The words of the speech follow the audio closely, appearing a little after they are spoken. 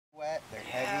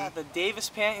the Davis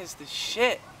pant is the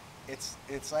shit. It's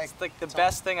like the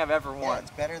best thing I've ever worn. Yeah,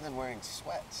 it's better than wearing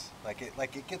sweats. Like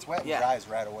it gets wet and Yeah. dries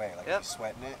right away. Like Yep. if you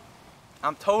sweat in it.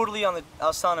 I'm totally on the. I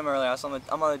was telling him earlier.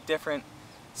 I'm on a different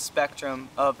spectrum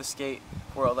of the skate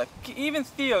world. Like even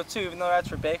Theo too. Even though that's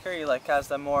for Baker, he like has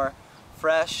the more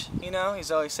fresh. You know,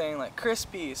 he's always saying like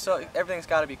crispy. So everything's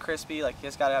got to be crispy. Like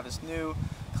he's got to have his new,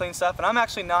 clean stuff. And I'm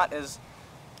actually not as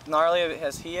gnarly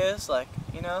as he is. Like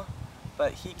you know,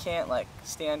 but he can't like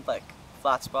stand like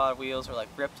flat spot wheels or like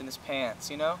ripped in his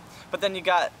pants. You know. But then you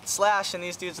got Slash and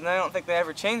these dudes, and I don't think they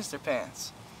ever changed their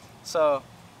pants. So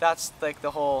that's like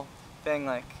the whole thing.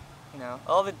 Like you know,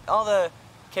 all the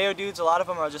KO dudes, a lot of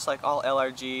them are just like all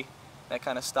LRG, that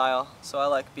kind of style. So I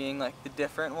like being like the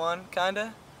different one,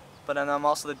 kinda. But then I'm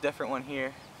also the different one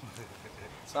here.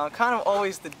 So I'm kind of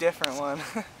always the different one.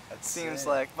 It seems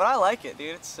like. But I like it,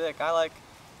 dude. It's sick. I like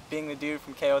being the dude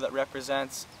from KO that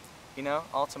represents, you know,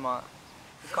 Altamont.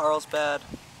 Carlsbad.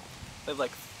 Live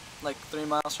like 3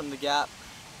 miles from the Gap.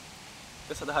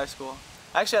 Just at the high school.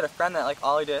 I actually had a friend that like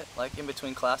ollied it like in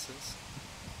between classes.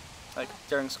 Like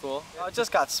during school. It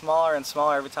just got smaller and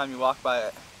smaller every time you walk by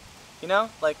it. You know?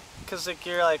 Like, cause like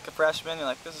you're like a freshman, you're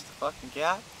like, this is the fucking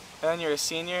Gap. And then you're a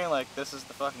senior, and like, this is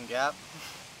the fucking Gap.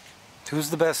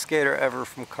 Who's the best skater ever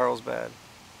from Carlsbad?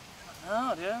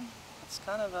 Oh, dude. It's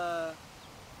kind of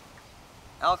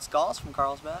Alex Gall's from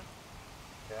Carlsbad.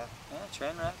 Yeah. Yeah,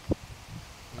 train wreck.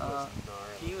 He was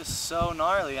gnarly. He was so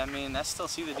gnarly. I mean, I still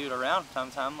see the dude around from time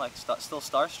to time, like still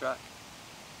starstruck.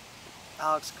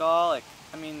 Alex Gall, like,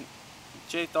 I mean,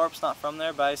 Jay Thorpe's not from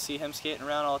there, but I see him skating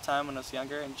around all the time when I was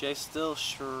younger, and Jay still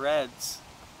shreds.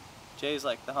 Jay's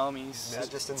like the homies. Not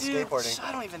just in Dude, skateboarding.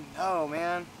 I don't even know,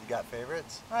 man. You got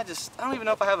favorites? I don't even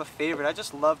know if I have a favorite. I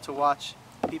just love to watch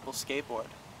people skateboard.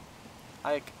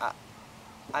 I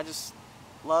just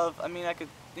love, I mean, I could,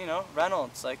 you know,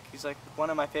 Reynolds, like, he's like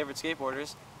one of my favorite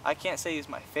skateboarders. I can't say he's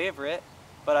my favorite,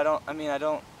 but I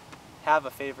don't have a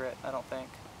favorite, I don't think.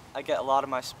 I get a lot of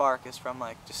my spark is from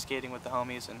like just skating with the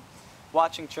homies and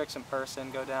watching tricks in person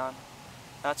go down.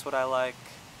 That's what I like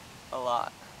a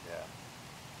lot. Yeah.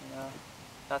 You know,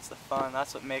 that's the fun.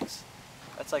 That's what makes.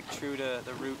 That's like true to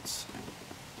the roots.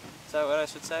 Is that what I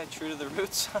should say? True to the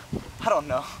roots? I don't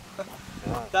know. No,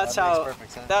 That's that makes how.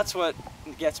 perfect sense. That's what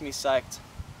gets me psyched.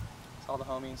 It's all the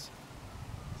homies.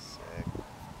 Sick.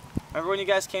 Remember when you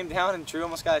guys came down and Drew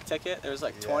almost got a ticket? There was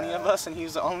like 20 of us, and he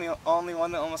was the only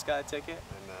one that almost got a ticket.